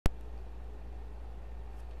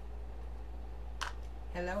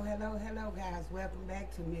Hello, hello, hello, guys. Welcome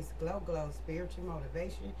back to Mz.Gloglo Spiritual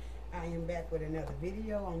Motivation. I am back with another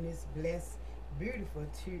video on this blessed, beautiful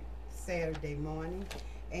Saturday morning.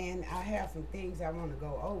 And I have some things I want to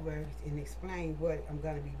go over and explain what I'm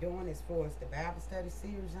going to be doing as far as the Bible study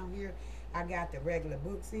series on here. I got the regular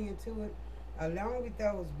books into it. Along with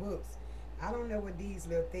those books, I don't know what these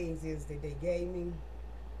little things is that they gave me.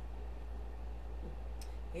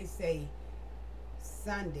 It's a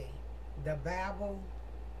Sunday. The Bible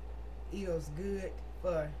is good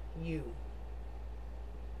for you.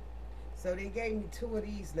 So they gave me two of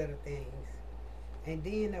these little things. And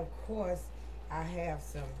then of course I have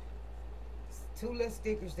two little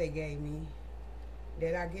stickers they gave me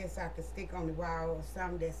that I guess I could stick on the wall, or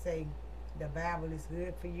some that say the Bible is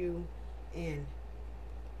good for you and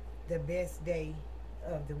the best day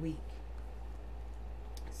of the week.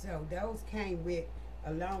 So those came with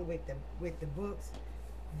along with the books.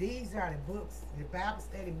 These are the books, the Bible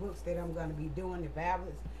study books that I'm going to be doing the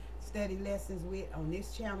Bible study lessons with on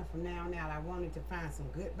this channel from now on out. I wanted to find some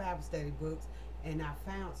good Bible study books, and I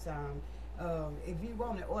found some. If you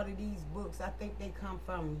want to order these books, I think they come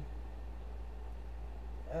from,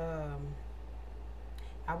 I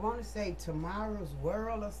want to say Tomorrow's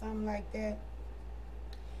World or something like that.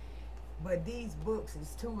 But these books,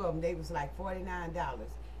 it's two of them. They was like $49,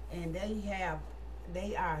 and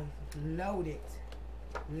they are loaded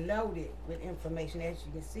with information. As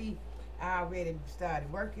you can see, I already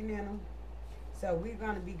started working in them. So we're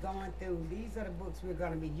going to be going through, these are the books we're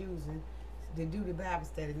going to be using to do the Bible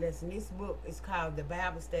study lesson. This book is called The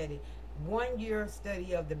Bible Study, 1 Year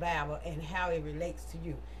Study of the Bible and How It Relates to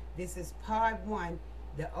You. This is part 1,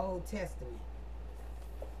 the Old Testament.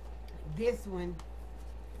 This one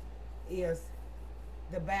is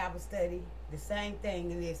the Bible study, the same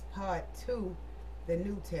thing, and it's part 2, the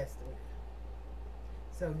New Testament.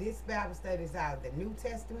 So this Bible study is out of the New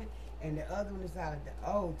Testament, and the other one is out of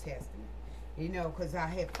the Old Testament. You know, because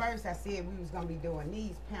first I said we was going to be doing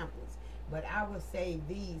these pamphlets, but I will save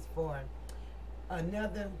these for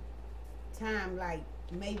another time, like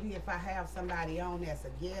maybe if I have somebody on as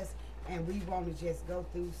a guest and we want to just go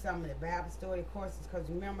through some of the Bible study courses, because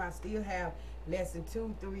remember I still have lesson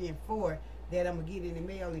 2, 3, and 4 that I'm going to get in the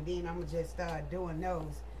mail, and then I'm going to just start doing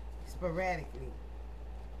those sporadically.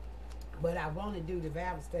 But I want to do the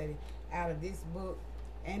Bible study out of this book.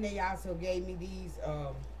 And they also gave me these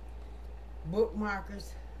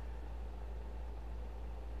bookmarkers.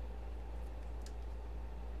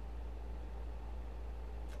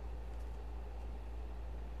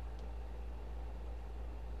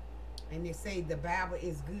 And they say the Bible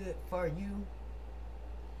is good for you.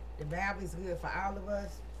 The Bible is good for all of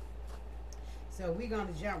us. So we're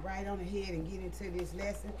going to jump right on ahead and get into this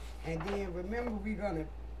lesson. And then remember, we're going to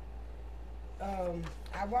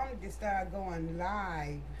I wanted to start going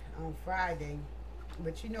live on Friday,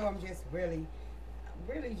 but you know I'm just really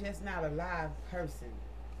just not a live person.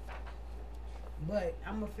 But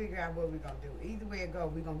I'm going to figure out what we're going to do. Either way it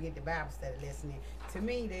goes, we're going to get the Bible study lesson in. To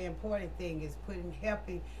me, the important thing is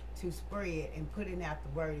helping to spread and putting out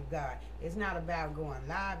the Word of God. It's not about going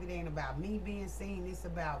live. It ain't about me being seen. It's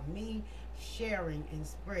about me sharing and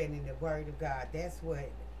spreading the Word of God. That's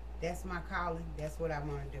my calling. That's what I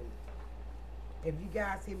want to do. If you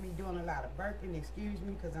guys hear me doing a lot of burping, excuse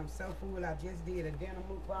me, because I'm so full. I just did a dinner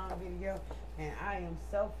mukbang video, and I am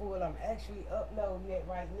so full. I'm actually uploading it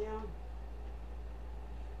right now.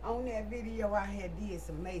 On that video, I had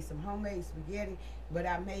made some homemade spaghetti, but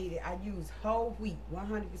I made it. I used whole wheat,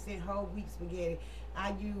 100% whole wheat spaghetti.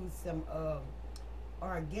 I used some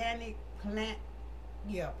organic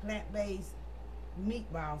plant-based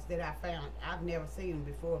meatballs that I found. I've never seen them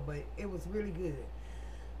before, but it was really good.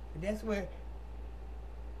 That's where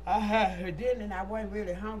I had her dinner, and I wasn't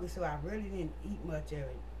really hungry, so I really didn't eat much of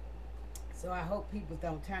it. So I hope people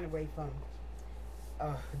don't turn away from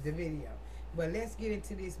the video. But let's get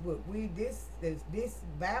into this book. This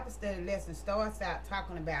Bible study lesson starts out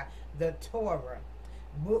talking about the Torah,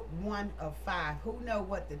 book 1 of 5. Who know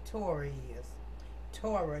what the Torah is?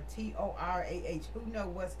 Torah, T-O-R-A-H. Who know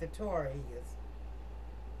what the Torah is?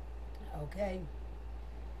 Okay.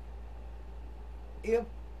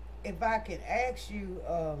 If I could ask you,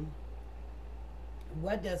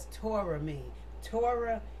 what does Torah mean?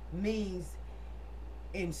 Torah means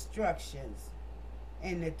instructions.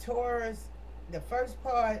 And the Torah's, the first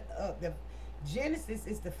part of the Genesis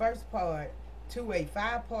is the first part to a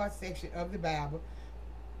 5-part section of the Bible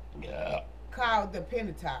called the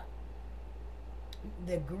Pentateuch.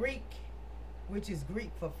 The Greek, which is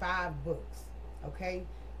Greek for 5 books. Okay?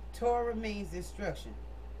 Torah means instruction.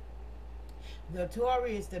 The Torah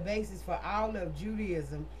is the basis for all of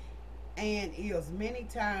Judaism and is many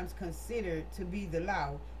times considered to be the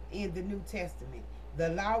law in the New Testament. The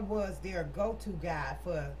law was their go-to guide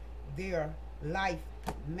for their life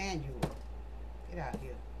manual. Get out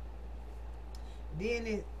here.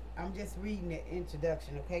 I'm just reading the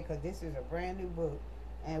introduction, okay? Because this is a brand new book,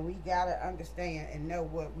 and we gotta understand and know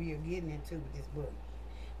what we are getting into with this book.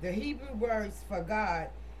 The Hebrew words for God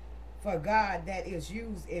that is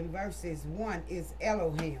used in verses 1 is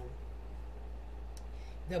Elohim.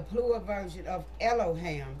 The plural version of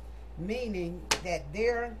Elohim, meaning that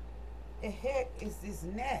there, the heck is this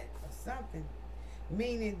net or something?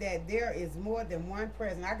 Meaning that there is more than one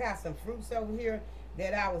present. I got some fruits over here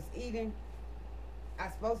that I was eating. I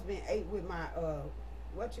supposed to be ate with my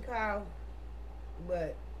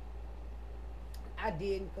but I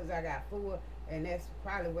didn't because I got full, and that's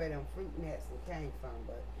probably where them fruit nuts came from.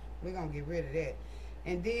 But we're gonna get rid of that.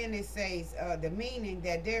 And then it says the meaning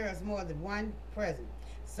that there is more than one present.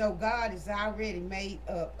 So God is already made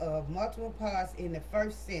up of multiple parts in the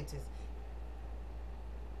first sentence.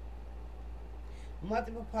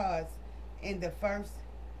 Multiple parts in the first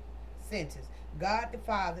sentence. God the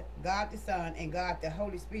Father, God the Son, and God the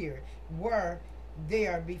Holy Spirit were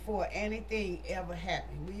there before anything ever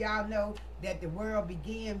happened. We all know that the world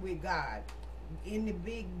began with God. In the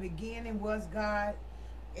beginning was God,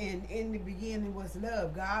 and in the beginning was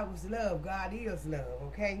love. God was love. God is love,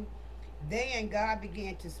 okay? Then God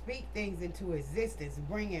began to speak things into existence,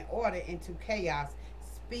 bringing order into chaos,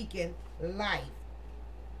 speaking life.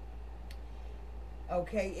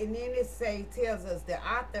 Okay, and then it tells us the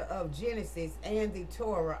author of Genesis and the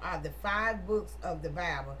Torah are the 5 books of the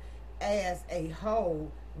Bible as a whole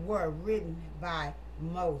were written by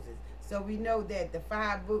Moses. So we know that the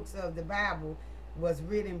 5 books of the Bible was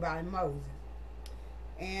written by Moses.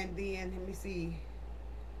 And then, let me see.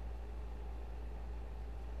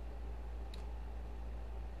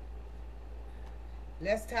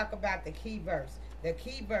 Let's talk about the key verse. The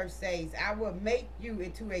key verse says, I will make you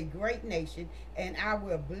into a great nation, and I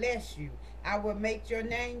will bless you. I will make your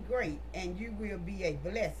name great, and you will be a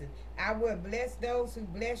blessing. I will bless those who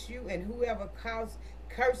bless you, and whoever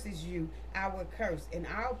curses you, I will curse. And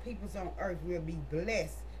all peoples on earth will be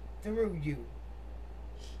blessed through you.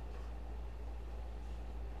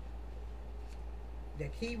 The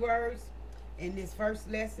key words in this first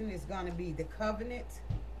lesson is going to be the covenant,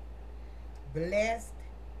 blessed,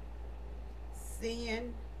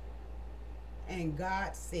 sin, and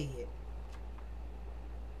God said.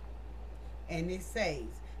 And it says,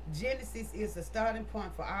 Genesis is the starting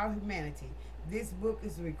point for all humanity. This book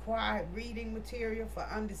is required reading material for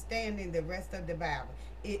understanding the rest of the Bible.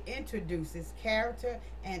 It introduces character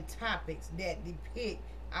and topics that depict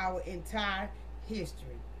our entire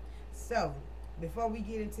history. So, before we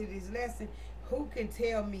get into this lesson, who can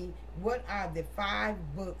tell me what are the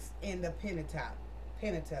 5 books in the Pentateuch?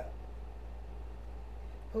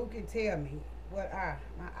 Who can tell me what are,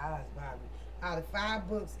 my eyes bother me, are the 5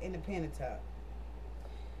 books in the Pentateuch?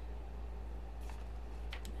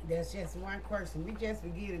 There's just one question. We just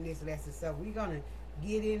beginning this lesson, so we're going to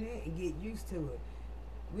get in it and get used to it.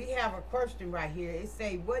 We have a question right here. It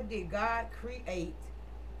say, what did God create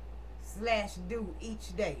 / do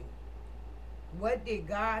each day? What did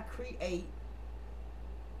God create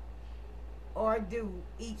or do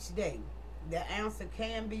each day? The answer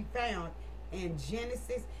can be found in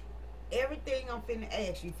Genesis. Everything I'm finna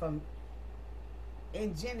ask you from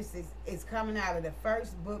in Genesis is coming out of the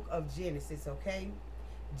first book of Genesis, okay?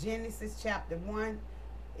 Genesis chapter 1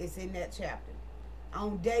 is in that chapter.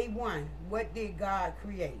 On day 1, what did God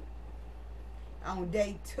create? On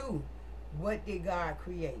day 2, what did God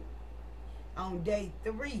create? On day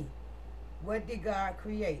 3, what did God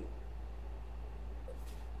create?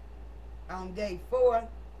 On day 4,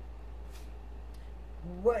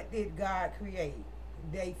 what did God create?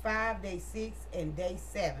 Day 5, day 6, and day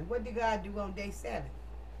 7. What did God do on day 7?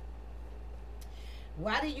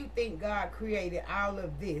 Why do you think God created all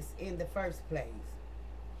of this in the first place?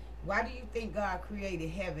 Why do you think God created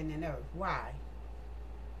heaven and earth? Why?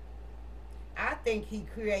 I think he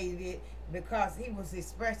created it because he was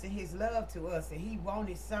expressing his love to us, and he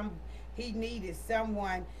needed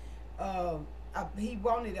someone, he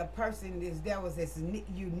wanted a person that was as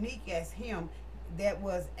unique as him, that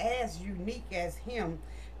was as unique as him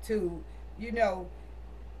to, to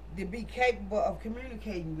be capable of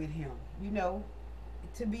communicating with him,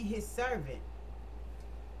 to be his servant.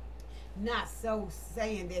 Not so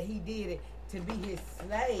saying that he did it to be his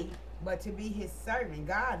slave, but to be his servant.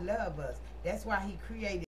 God loved us. That's why he created